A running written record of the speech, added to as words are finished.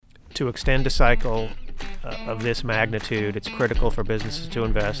to extend a cycle of this magnitude, it's critical for businesses to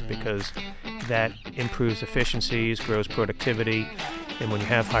invest because that improves efficiencies, grows productivity, and when you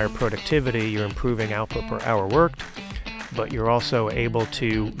have higher productivity, you're improving output per hour worked, but you're also able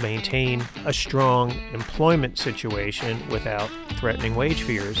to maintain a strong employment situation without threatening wage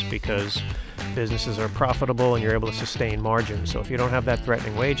fears because businesses are profitable and you're able to sustain margins. So if you don't have that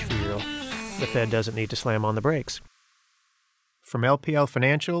threatening wage fear, the Fed doesn't need to slam on the brakes. From LPL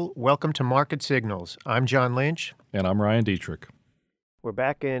Financial, welcome to Market Signals. I'm John Lynch. And I'm Ryan Dietrich. We're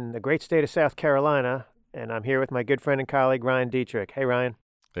back in the great state of South Carolina, and I'm here with my good friend and colleague, Ryan Dietrich. Hey, Ryan.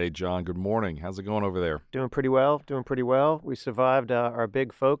 Hey, John. Good morning. How's it going over there? Doing pretty well. We survived our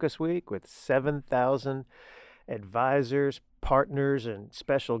big focus week with 7,000 advisors, partners, and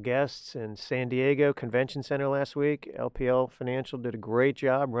special guests in San Diego Convention Center last week. LPL Financial did a great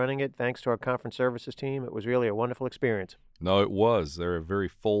job running it thanks to our conference services team. It was really a wonderful experience. No, it was. They're very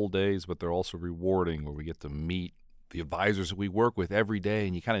full days, but they're also rewarding where we get to meet the advisors that we work with every day,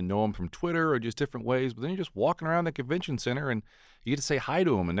 and you kind of know them from Twitter or just different ways, but then you're just walking around the convention center and you get to say hi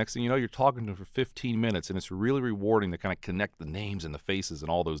to them, and next thing you know, you're talking to them for 15 minutes, and it's really rewarding to kind of connect the names and the faces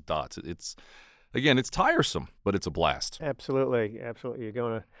and all those dots. It's tiresome, but it's a blast. Absolutely. You're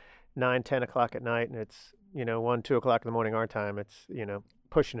going to 9, 10 o'clock at night, and it's, 1, 2 o'clock in the morning our time. It's,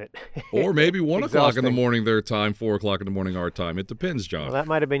 pushing it. Or maybe 1 o'clock in the morning their time, 4 o'clock in the morning our time. It depends, John. Well, that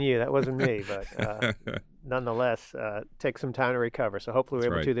might have been you. That wasn't me, but nonetheless, take some time to recover. So hopefully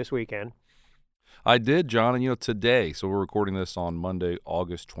we're able to this weekend. I did, John, and today, so we're recording this on Monday,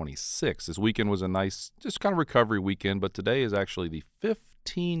 August 26th. This weekend was a nice, just kind of recovery weekend, but today is actually the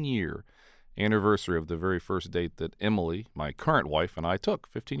 15-year anniversary of the very first date that Emily, my current wife, and I took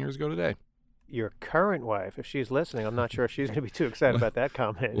 15 years ago today. Your current wife, if she's listening, I'm not sure if she's going to be too excited about that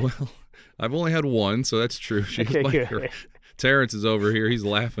comment. Well, I've only had one, so that's true. She's good. Terrence is over here. He's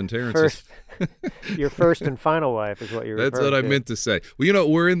laughing. Terrence Your first and final wife is what you're referring to. That's what I meant to say. Well,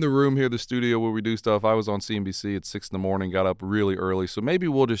 we're in the room here, the studio where we do stuff. I was on CNBC at 6 in the morning, got up really early, so maybe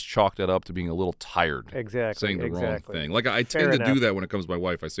we'll just chalk that up to being a little tired. Exactly. Saying the wrong thing. Like I tend to do that when it comes to my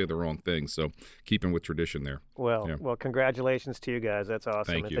wife. I say the wrong thing, so keeping with tradition there. Well, congratulations to you guys. That's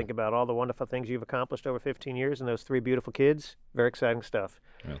awesome. Thank you. Think about all the wonderful things you've accomplished over 15 years and those 3 beautiful kids. Very exciting stuff.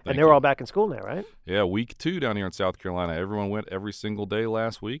 Yeah, and they're all back in school now, right? Yeah, week 2 down here in South Carolina. Everyone went every single day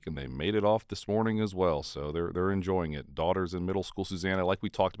last week, and they made it off this morning as well. So they're enjoying it. Daughter's in middle school. Susanna, like we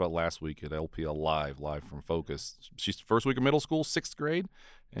talked about last week at LPL live from Focus. She's first week of middle school, 6th grade,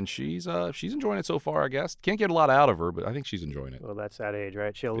 and she's enjoying it so far, I guess. Can't get a lot out of her, but I think she's enjoying it. Well, that's that age,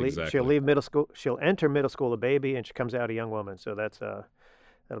 right? She'll Exactly. leave middle school. She'll enter middle school a baby, and she comes out a young woman. So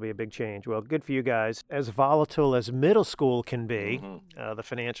that'll be a big change. Well, good for you guys. As volatile as middle school can be, the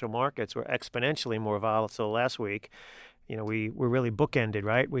financial markets were exponentially more volatile last week. We were really bookended,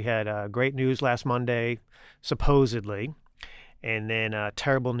 right? We had great news last Monday, supposedly, and then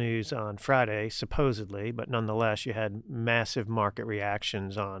terrible news on Friday, supposedly, but nonetheless, you had massive market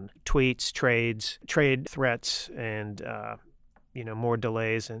reactions on tweets, trade threats, and, more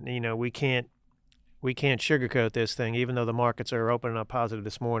delays. And, we can't sugarcoat this thing, even though the markets are opening up positive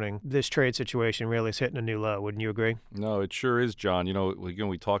this morning. This trade situation really is hitting a new low. Wouldn't you agree? No, it sure is, John. Again,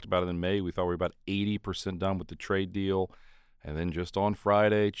 we talked about it in May. We thought we were about 80% done with the trade deal. And then just on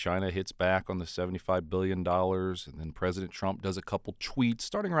Friday, China hits back on the $75 billion. And then President Trump does a couple tweets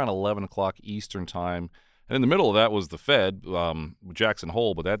starting around 11 o'clock Eastern time. And in the middle of that was the Fed, Jackson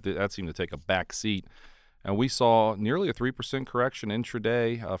Hole, but that seemed to take a back seat. And we saw nearly a 3% correction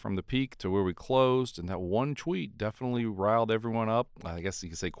intraday from the peak to where we closed. And that one tweet definitely riled everyone up. I guess you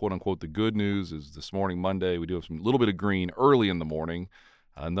could say, quote unquote, the good news is this morning, Monday, we do have a little bit of green early in the morning.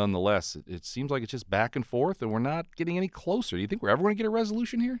 Nonetheless, it seems like it's just back and forth, and we're not getting any closer. Do you think we're ever going to get a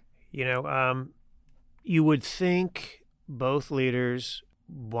resolution here? You would think both leaders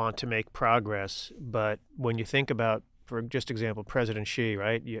want to make progress, but when you think about, for just example, President Xi,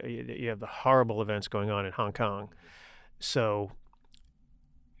 right? You have the horrible events going on in Hong Kong. So,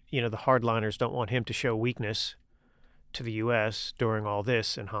 the hardliners don't want him to show weakness to the U.S. during all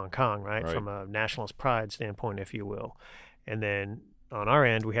this in Hong Kong, right? From a nationalist pride standpoint, if you will. And then on our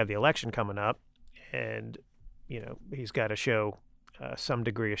end, we have the election coming up, and, he's got to show some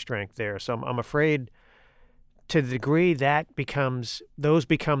degree of strength there. So I'm afraid to the degree those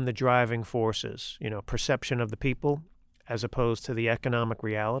become the driving forces, perception of the people as opposed to the economic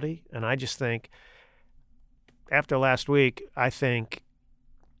reality. And I just think after last week, I think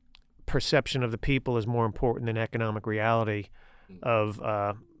perception of the people is more important than economic reality of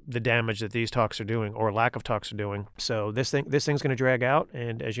the damage that these talks are doing or lack of talks are doing. So this thing's going to drag out.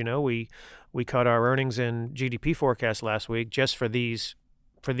 And as you know, we cut our earnings and GDP forecast last week just for these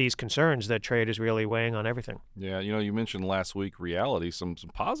for these concerns that trade is really weighing on everything. Yeah, you mentioned last week reality, some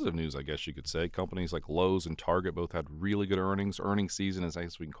positive news, I guess you could say. Companies like Lowe's and Target both had really good earnings. Earnings season, as I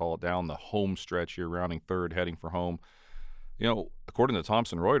guess we can call it, down the home stretch here, rounding third, heading for home. According to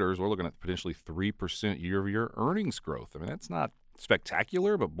Thomson Reuters, we're looking at potentially 3% year-over-year earnings growth. I mean, that's not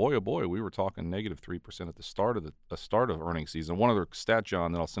spectacular, but boy, oh boy, we were talking negative 3% at the start of earnings season. One other stat,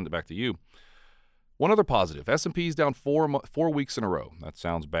 John, then I'll send it back to you. One other positive, S&P's down 4 weeks in a row. That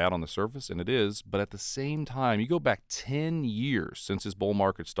sounds bad on the surface, and it is, but at the same time, you go back 10 years since this bull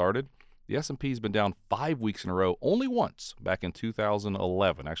market started, the S&P's been down 5 weeks in a row, only once, back in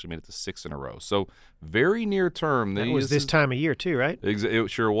 2011. Actually made it to 6 in a row. So very near term. That was this time of year too, right? It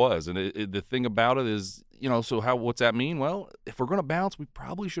sure was. And the thing about it is, so what's that mean? Well, if we're going to bounce, we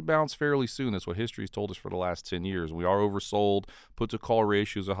probably should bounce fairly soon. That's what history's told us for the last 10 years. We are oversold. Put-to-call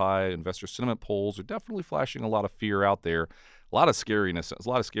ratios are high. Investor sentiment polls are definitely flashing a lot of fear out there. A lot of scariness. There's a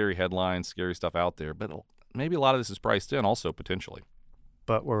lot of scary headlines, scary stuff out there. But maybe a lot of this is priced in also potentially.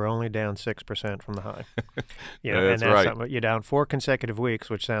 But we're only down 6% from the high. That's and right. Something. You're down 4 consecutive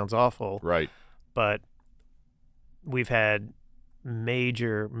weeks, which sounds awful. Right. But we've had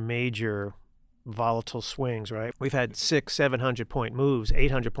major volatile swings, right? We've had 600-700 point moves,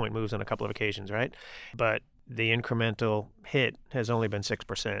 800 point moves on a couple of occasions, right? But the incremental hit has only been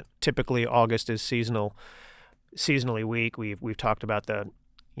 6%. Typically, August is seasonally weak. We've talked about the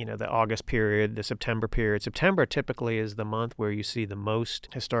August period, the September period. September typically is the month where you see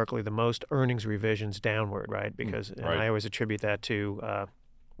historically the most earnings revisions downward, right? Because right. And I always attribute that to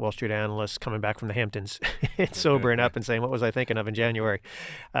Wall Street analysts coming back from the Hamptons and sobering up and saying, what was I thinking of in January?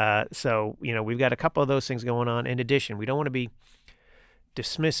 So we've got a couple of those things going on. In addition, we don't want to be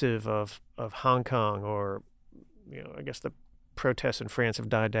dismissive of Hong Kong or, I guess the protests in France have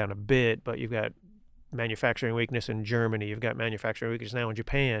died down a bit, but you've got manufacturing weakness in Germany. You've got manufacturing weakness now in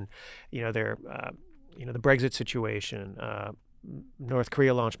Japan. The Brexit situation. North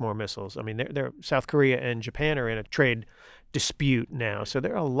Korea launched more missiles. I mean, South Korea and Japan are in a trade dispute now. So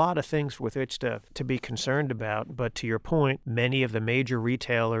there are a lot of things with which to be concerned about. But to your point, many of the major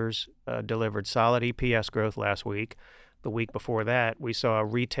retailers delivered solid EPS growth last week. The week before that, we saw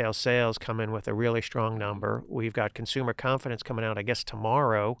retail sales come in with a really strong number. We've got consumer confidence coming out, I guess,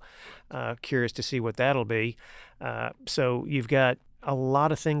 tomorrow. Curious to see what that'll be. So you've got a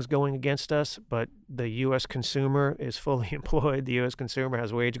lot of things going against us, but the U.S. consumer is fully employed. The U.S. consumer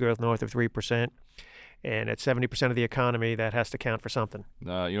has wage growth north of 3%. And at 70% of the economy, that has to count for something.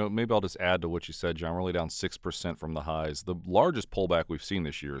 Maybe I'll just add to what you said, John. We're only down 6% from the highs. The largest pullback we've seen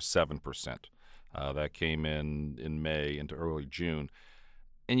this year is 7%. That came in May into early June.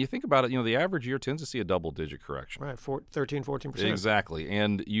 And you think about it, the average year tends to see a double-digit correction. Right, 13, 14%. Exactly.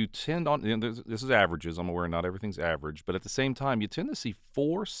 And you tend on, this is averages. I'm aware not everything's average. But at the same time, you tend to see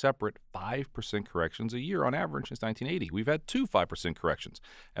 4 separate 5% corrections a year on average since 1980. We've had 2 5% corrections.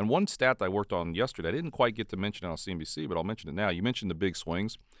 And one stat that I worked on yesterday, I didn't quite get to mention it on CNBC, but I'll mention it now. You mentioned the big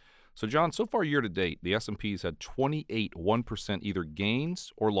swings. So, John, so far year to date, the S&P's had 28 1% either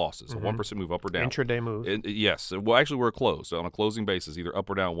gains or losses, a 1% move up or down. Intraday move. Yes. Well, actually, we're closed. So on a closing basis, either up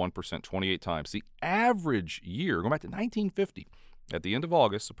or down 1%, 28 times. The average year, going back to 1950, at the end of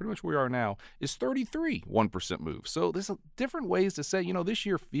August, so pretty much where we are now, is 33 1% moves. So there's different ways to say, this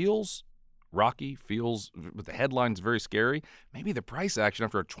year feels rocky, with the headlines very scary. Maybe the price action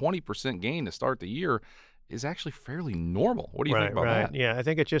after a 20% gain to start the year is actually fairly normal. What do you think about that? Yeah, I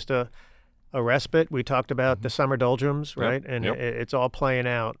think it's just a respite. We talked about the summer doldrums, right? Yep. And it's all playing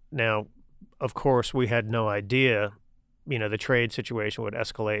out. Now, of course, we had no idea, the trade situation would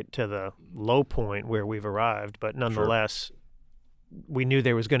escalate to the low point where we've arrived. But nonetheless, we knew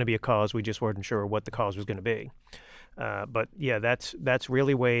there was going to be a cause. We just weren't sure what the cause was going to be. But, yeah, that's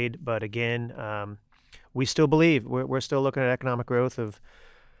really weighed. But, again, we still believe we're still looking at economic growth of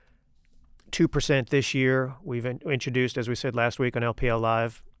 2% this year. We've introduced, as we said last week on LPL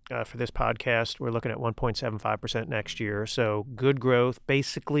Live for this podcast, we're looking at 1.75% next year. So good growth,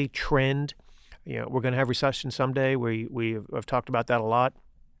 basically trend. We're going to have recession someday. We have talked about that a lot.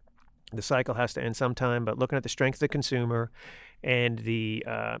 The cycle has to end sometime, but looking at the strength of the consumer and the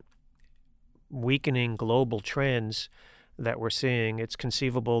weakening global trends that we're seeing, it's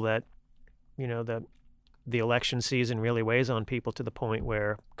conceivable that, the election season really weighs on people to the point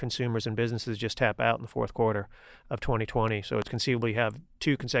where consumers and businesses just tap out in the fourth quarter of 2020. So it's conceivable you have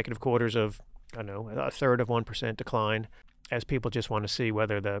 2 consecutive quarters of, a third of 1% decline as people just want to see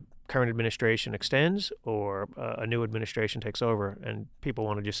whether the current administration extends or a new administration takes over, and people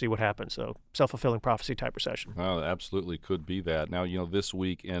want to just see what happens. So self-fulfilling prophecy type recession. Oh, absolutely could be that. Now, this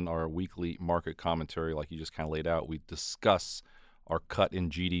week in our weekly market commentary, like you just kind of laid out, we discuss our cut in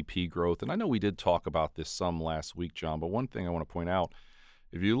GDP growth. And I know we did talk about this some last week, John, but one thing I want to point out,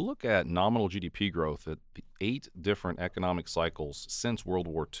 if you look at nominal GDP growth at the 8 different economic cycles since World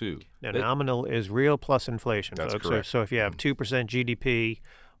War II. Now, nominal is real plus inflation, That's folks. correct. So if you have 2% GDP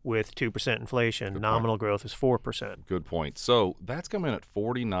with 2% inflation, nominal growth is 4%. Good point. So that's coming in at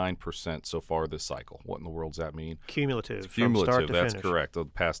 49% so far this cycle. What in the world does that mean? Cumulative. It's cumulative, from start to that's finish. correct, the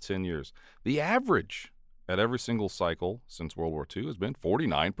past 10 years. The average at every single cycle since World War II has been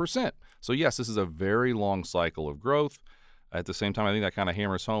 49%. So, yes, this is a very long cycle of growth. At the same time, I think that kind of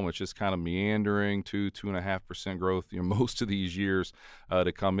hammers home. It's just kind of meandering 2.5% growth, most of these years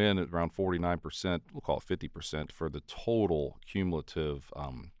to come in at around 49%. We'll call it 50% for the total cumulative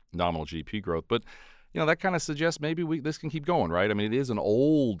nominal GDP growth. But, that kind of suggests maybe this can keep going, right? I mean, it is an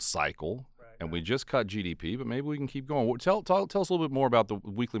old cycle. And we just cut GDP, but maybe we can keep going. Tell us a little bit more about the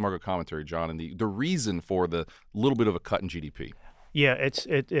weekly market commentary, John, and the reason for the little bit of a cut in GDP. Yeah,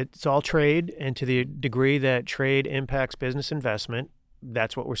 it's all trade, and to the degree that trade impacts business investment,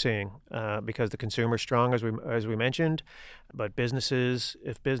 that's what we're seeing because the consumer's strong, as we mentioned, but if businesses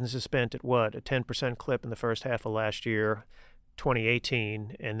spent at a 10% clip in the first half of last year,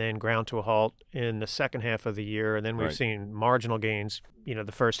 2018, and then ground to a halt in the second half of the year, and then we've seen marginal gains,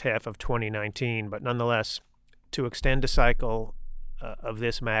 the first half of 2019. But nonetheless, to extend a cycle of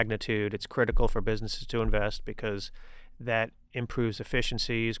this magnitude, it's critical for businesses to invest because that improves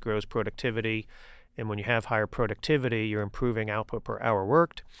efficiencies, grows productivity, and when you have higher productivity, you're improving output per hour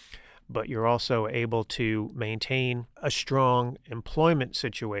worked, but you're also able to maintain a strong employment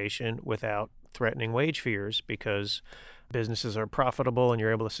situation without threatening wage fears because businesses are profitable and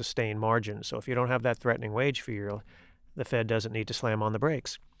you're able to sustain margins. So if you don't have that threatening wage fear, the Fed doesn't need to slam on the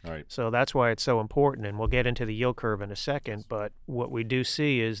brakes. Right. So that's why it's so important, and we'll get into the yield curve in a second, but what we do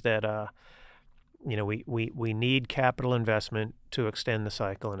see is that we need capital investment to extend the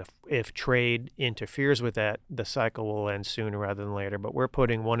cycle, and if trade interferes with that, the cycle will end sooner rather than later. But we're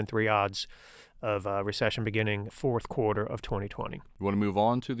putting 1 in 3 odds of recession beginning fourth quarter of 2020. You want to move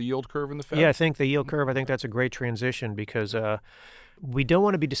on to the yield curve in the Fed? Yeah, I think the yield curve, I think that's a great transition because we don't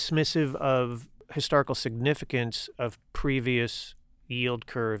want to be dismissive of historical significance of previous yield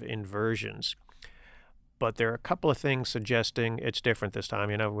curve inversions. But there are a couple of things suggesting it's different this time.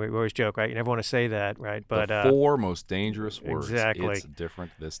 We always joke, right? You never want to say that, right? But the 4 most dangerous words. Exactly. It's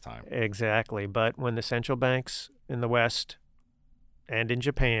different this time. Exactly. But when the central banks in the West and in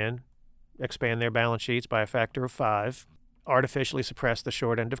Japan expand their balance sheets by a factor of 5, artificially suppress the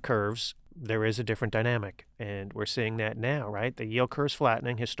short end of curves, there is a different dynamic. And we're seeing that now, right? The yield curve's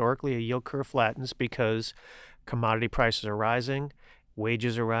flattening. Historically, a yield curve flattens because commodity prices are rising,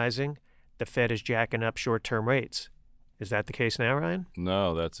 wages are rising. The Fed is jacking up short-term rates. Is that the case now, Ryan?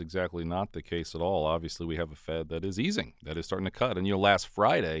 No, that's exactly not the case at all. Obviously, we have a Fed that is easing, that is starting to cut. And, last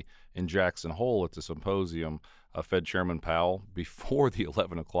Friday in Jackson Hole at the symposium, Fed Chairman Powell, before the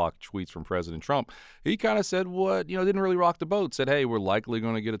 11 o'clock tweets from President Trump, he kind of said didn't really rock the boat, said, hey, we're likely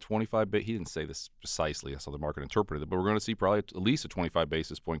going to get a 25 – he didn't say this precisely, that's how the market interpreted it, but we're going to see probably at least a 25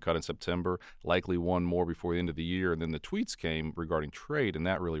 basis point cut in September, likely one more before the end of the year. And then the tweets came regarding trade, and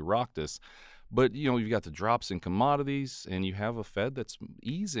that really rocked us. But, you've got the drops in commodities, and you have a Fed that's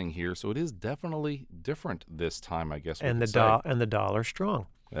easing here, so it is definitely different this time, I guess. And the dollar's strong.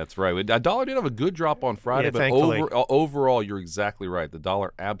 That's right. A dollar did have a good drop on Friday, but thankfully. Overall, you're exactly right. The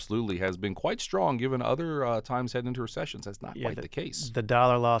dollar absolutely has been quite strong given other times heading into recessions. That's not quite the case. The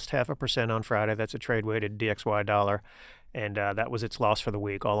dollar lost 0.5% on Friday. That's a trade-weighted DXY dollar, and that was its loss for the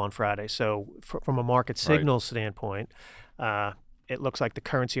week, all on Friday. So from a market signal standpoint, it looks like the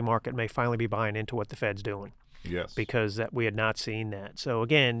currency market may finally be buying into what the Fed's doing. Yes. Because we had not seen that. So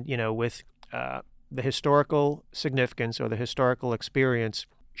again, with the historical significance or the historical experience,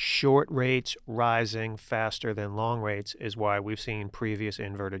 short rates rising faster than long rates is why we've seen previous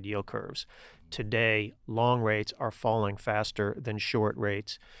inverted yield curves. Today, long rates are falling faster than short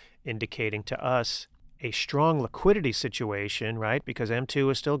rates, indicating to us a strong liquidity situation, right? Because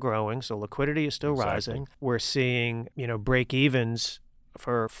M2 is still growing, so liquidity is still rising. We're seeing, break-evens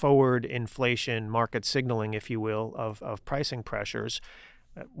for forward inflation market signaling, if you will, of pricing pressures.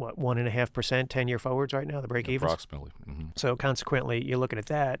 1.5% 10-year forwards right now, the break-evens? Approximately. Mm-hmm. So consequently, you're looking at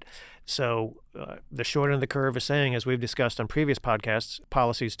that. So the short end of the curve is saying, as we've discussed on previous podcasts,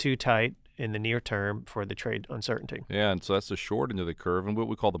 policy is too tight in the near term for the trade uncertainty. Yeah, and so that's the short end of the curve. And what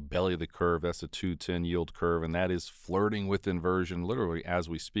we call the belly of the curve, that's the 2-10 yield curve, and that is flirting with inversion literally as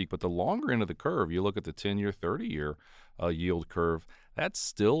we speak. But the longer end of the curve, you look at the 10-year, 30-year yield curve, That's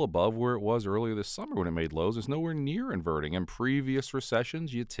still above where it was earlier this summer when it made lows. It's nowhere near inverting. In previous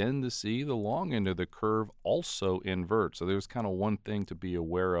recessions, you tend to see the long end of the curve also invert. So there's kind of one thing to be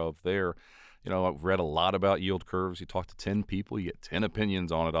aware of there. I've read a lot about yield curves. You talk to 10 people, you get 10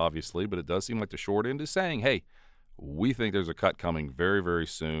 opinions on it, obviously, but it does seem like the short end is saying, hey, we think there's a cut coming very, very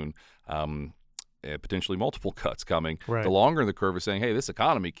soon, potentially multiple cuts coming. Right. The longer the curve is saying, hey, this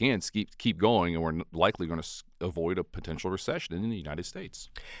economy can keep going, and we're likely going to avoid a potential recession in the United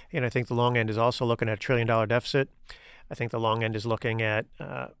States. And I think the long end is also looking at a $1 trillion deficit. I think the long end is looking at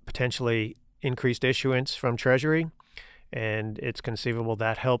potentially increased issuance from Treasury, and it's conceivable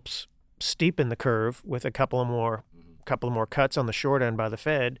that helps steepen the curve with a couple of more cuts on the short end by the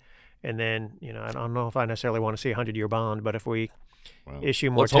Fed. And then, I don't know if I necessarily want to see a 100-year bond, but if we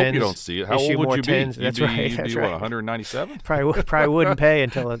issue more let's tens. Hope you don't see it. How old would you tens, be? That's You'd right. You'd that's be, right. 197? Probably wouldn't pay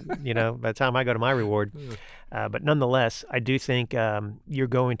until, by the time I go to my reward. But nonetheless, I do think you're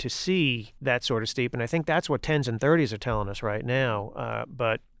going to see that sort of steep. And I think that's what 10s and 30s are telling us right now.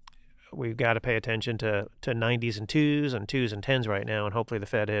 But we've got to pay attention to 90s and 2s and 2s and 10s right now, and hopefully the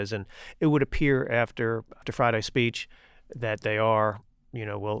Fed is. And it would appear after Friday's speech that they are,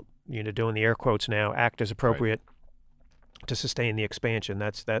 doing the air quotes now, act as appropriate to sustain the expansion.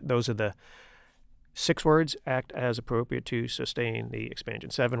 Those are the 6 words: act as appropriate to sustain the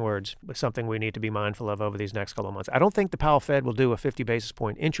expansion. 7 words, but something we need to be mindful of over these next couple of months. I don't think the Powell Fed will do a 50 basis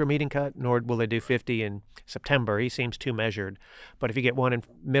point intra-meeting cut, nor will they do 50 in September. He seems too measured. But if you get one in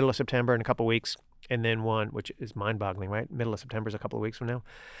middle of September in a couple of weeks, and then one, which is mind-boggling, right? Middle of September is a couple of weeks from now.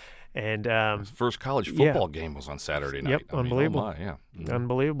 And his first college football game was on Saturday night. Yep, unbelievable. Mm-hmm.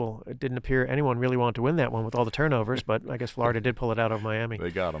 Unbelievable. It didn't appear anyone really wanted to win that one with all the turnovers, but I guess Florida did pull it out of Miami.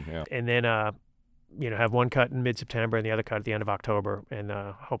 They got him, yeah. And then have one cut in mid-September and the other cut at the end of October, and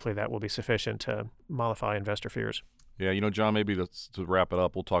hopefully that will be sufficient to mollify investor fears. Yeah, John, maybe to wrap it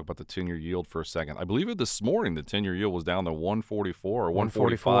up, we'll talk about the 10-year yield for a second. I believe this morning the 10-year yield was down to 144 or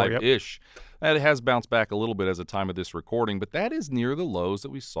 145-ish. Yep. And it has bounced back a little bit as the time of this recording, but that is near the lows that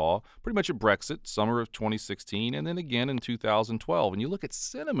we saw pretty much at Brexit, summer of 2016, and then again in 2012. And you look at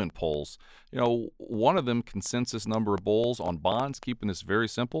sentiment polls, one of them, consensus number of bulls on bonds, keeping this very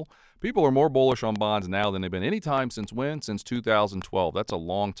simple. People are more bullish on bonds now than they've been any time since when? Since 2012. That's a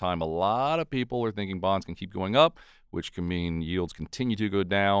long time. A lot of people are thinking bonds can keep going up, which can mean yields continue to go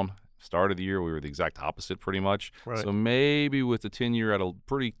down. Start of the year, we were the exact opposite pretty much. Right. So maybe with the 10-year at a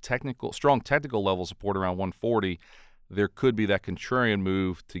pretty strong technical level support around 140, there could be that contrarian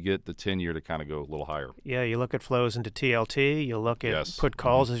move to get the 10-year to kind of go a little higher. Yeah, you look at flows into TLT, you look at put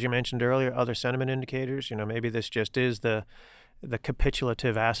calls, as you mentioned earlier, other sentiment indicators. Maybe this just is the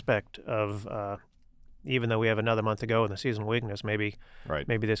capitulative aspect of even though we have another month to go in the seasonal weakness, maybe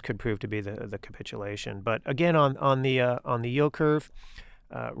this could prove to be the capitulation. But again, on the yield curve,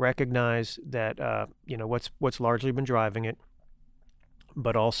 recognize that what's largely been driving it,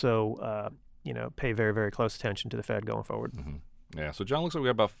 but also pay very, very close attention to the Fed going forward. Mm-hmm. Yeah. So John, looks like we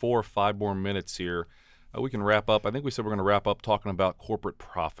have about 4 or 5 more minutes here. We can wrap up. I think we said we're going to wrap up talking about corporate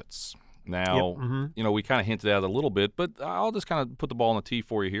profits. Now, we kind of hinted at it a little bit, but I'll just kind of put the ball on the tee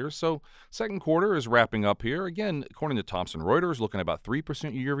for you here. So second quarter is wrapping up here. Again, according to Thomson Reuters, looking at about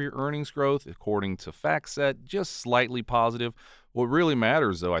 3% year-over-year earnings growth. According to FactSet, just slightly positive. What really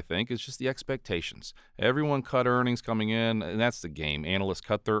matters, though, I think, is just the expectations. Everyone cut earnings coming in, and that's the game. Analysts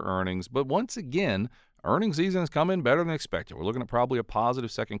cut their earnings. But once again, earnings season has come in better than expected. We're looking at probably a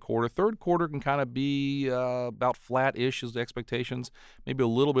positive second quarter. Third quarter can kind of be about flat-ish as the expectations. Maybe a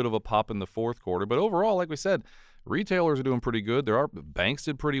little bit of a pop in the fourth quarter. But overall, like we said, retailers are doing pretty good. Banks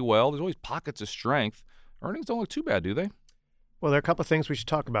did pretty well. There's always pockets of strength. Earnings don't look too bad, do they? Well, there are a couple of things we should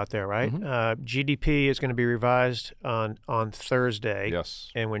talk about there, right? Mm-hmm. GDP is going to be revised on Thursday.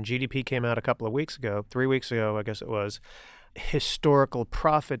 Yes. And when GDP came out 3 weeks ago, I guess it was, historical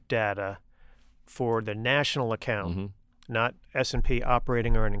profit data for the national account, not S&P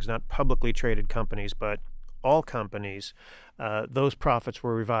operating earnings, not publicly traded companies, but all companies, those profits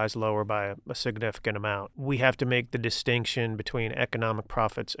were revised lower by a significant amount. We have to make the distinction between economic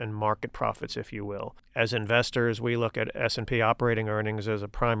profits and market profits, if you will. As investors, we look at S&P operating earnings as a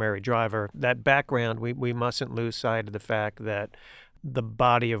primary driver. That background, we mustn't lose sight of the fact that the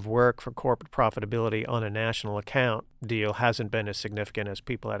body of work for corporate profitability on a national account deal hasn't been as significant as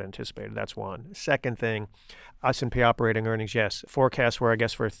people had anticipated. That's one. Second thing, S&P operating earnings, yes. Forecasts were, I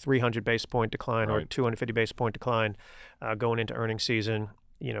guess, for a 300 basis point decline or 250 basis point decline going into earnings season.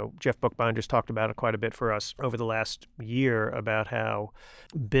 Jeff Bookbinder's talked about it quite a bit for us over the last year about how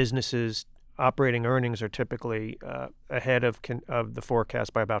businesses operating earnings are typically ahead of the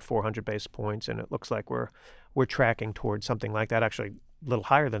forecast by about 400 basis points, and it looks like we're tracking towards something like that. Actually, a little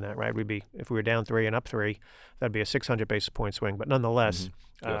higher than that, right? If we were down 3 and up 3, that'd be a 600 basis point swing. But nonetheless,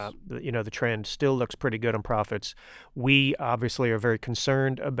 Yes. the trend still looks pretty good on profits. We obviously are very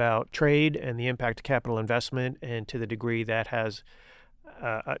concerned about trade and the impact of capital investment, and to the degree that has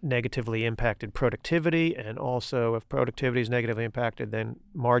negatively impacted productivity. And also, if productivity is negatively impacted, then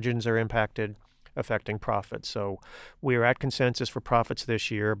margins are impacted, affecting profits. So we are at consensus for profits this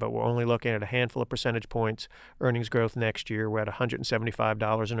year, but we're only looking at a handful of percentage points earnings growth next year. We're at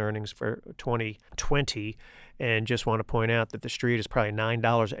 $175 in earnings for 2020, and just want to point out that the street is probably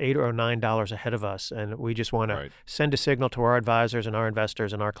 $8 or $9 ahead of us, and we just want to send a signal to our advisors and our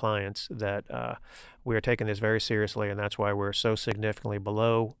investors and our clients that we are taking this very seriously, and that's why we're so significantly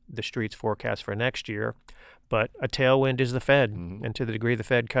below the street's forecast for next year. But a tailwind is the Fed, and to the degree the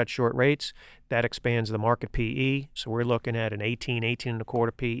Fed cuts short rates, that expands the market PE. So we're looking at an 18 and a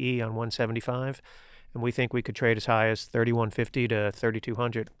quarter PE on 175, and we think we could trade as high as 3150 to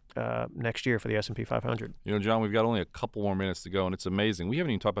 3200 next year for the S&P 500. You know, John, we've got only a couple more minutes to go, and it's amazing. We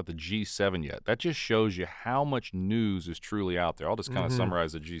haven't even talked about the G7 yet. That just shows you how much news is truly out there. I'll just kind of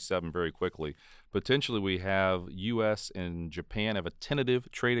summarize the G7 very quickly. Potentially, we have U.S. and Japan have a tentative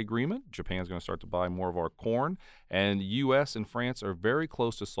trade agreement. Japan's going to start to buy more of our corn. And U.S. and France are very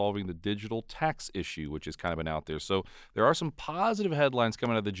close to solving the digital tax issue, which has kind of been out there. So there are some positive headlines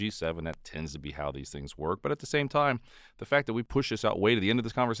coming out of the G7. That tends to be how these things work. But at the same time, the fact that we push this out way to the end of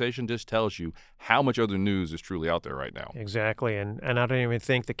this conversation just tells you how much other news is truly out there right now. Exactly. And I don't even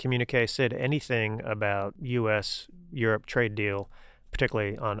think the communique said anything about U.S.-Europe trade deal,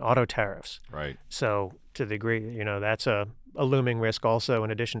 particularly on auto tariffs. Right. So to the degree, that's a looming risk also,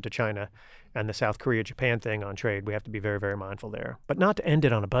 in addition to China and the South Korea-Japan thing on trade. We have to be very, very mindful there. But not to end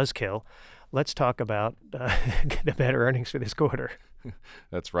it on a buzzkill, let's talk about the better earnings for this quarter.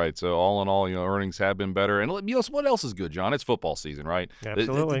 That's right. So all in all, earnings have been better. And what else is good, John? It's football season, right?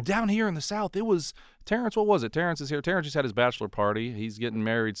 Absolutely. Down here in the South, it was Terrence. What was it? Terrence is here. Terrence just had his bachelor party. He's getting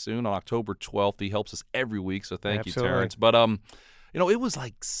married soon on October 12th. He helps us every week, so thank you, Terrence. But it was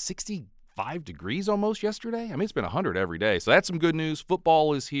like 65 degrees almost yesterday. I mean, it's been 100 every day. So that's some good news.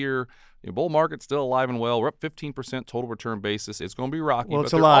 Football is here. Bull market's still alive and well. We're up 15% total return basis. It's going to be rocky. Well, but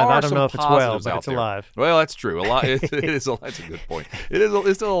it's alive. I don't know if it's 12, but it's alive. Well, that's true. It is. That's a good point.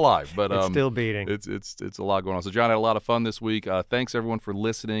 It's still alive, but it's still beating. It's a lot going on. So, John, had a lot of fun this week. Thanks everyone for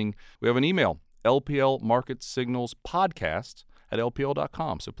listening. We have an email, LPL Market Signals Podcast at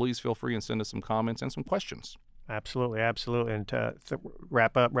LPL.com. So please feel free and send us some comments and some questions. Absolutely. And to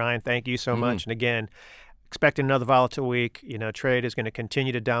wrap up, Ryan, thank you so much. And again, expecting another volatile week. Trade is going to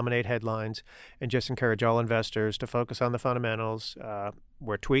continue to dominate headlines, and just encourage all investors to focus on the fundamentals.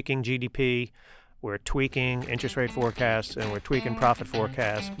 We're tweaking GDP. We're tweaking interest rate forecasts, and we're tweaking profit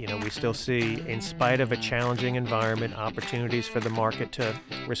forecasts. We still see, in spite of a challenging environment, opportunities for the market to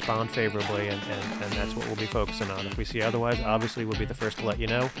respond favorably, and that's what we'll be focusing on. If we see otherwise, obviously we'll be the first to let you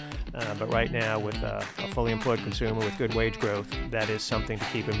know. But right now, with a fully employed consumer with good wage growth, that is something to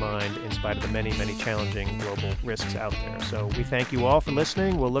keep in mind in spite of the many, many challenging global risks out there. So we thank you all for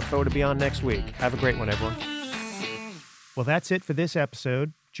listening. We'll look forward to being on next week. Have a great one, everyone. Well, that's it for this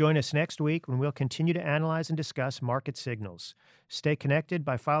episode. Join us next week when we'll continue to analyze and discuss market signals. Stay connected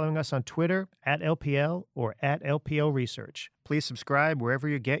by following us on Twitter @LPL or @LPL Research. Please subscribe wherever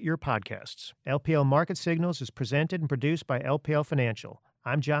you get your podcasts. LPL Market Signals is presented and produced by LPL Financial.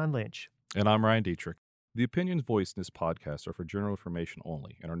 I'm John Lynch. And I'm Ryan Dietrich. The opinions voiced in this podcast are for general information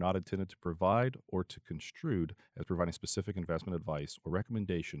only and are not intended to provide or to construed as providing specific investment advice or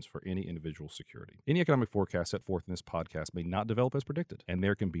recommendations for any individual security. Any economic forecast set forth in this podcast may not develop as predicted, and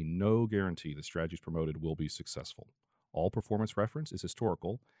there can be no guarantee the strategies promoted will be successful. All performance reference is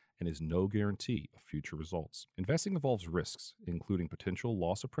historical and is no guarantee of future results. Investing involves risks, including potential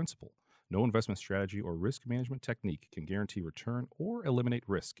loss of principal. No investment strategy or risk management technique can guarantee return or eliminate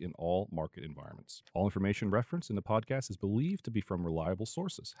risk in all market environments. All information referenced in the podcast is believed to be from reliable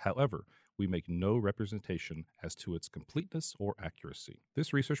sources. However, we make no representation as to its completeness or accuracy.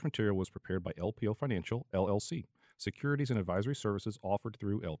 This research material was prepared by LPL Financial, LLC. Securities and advisory services offered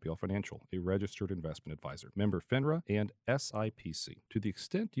through LPL Financial, a registered investment advisor, member FINRA and SIPC. To the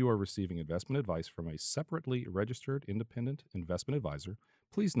extent you are receiving investment advice from a separately registered independent investment advisor,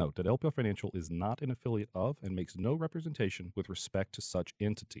 please note that LPL Financial is not an affiliate of and makes no representation with respect to such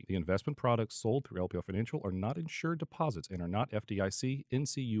entity. The investment products sold through LPL Financial are not insured deposits and are not FDIC,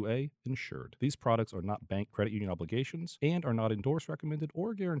 NCUA insured. These products are not bank credit union obligations and are not endorsed, recommended,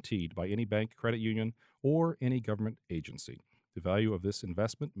 or guaranteed by any bank, credit union, or any government agency. The value of this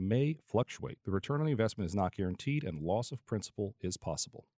investment may fluctuate. The return on the investment is not guaranteed, and loss of principal is possible.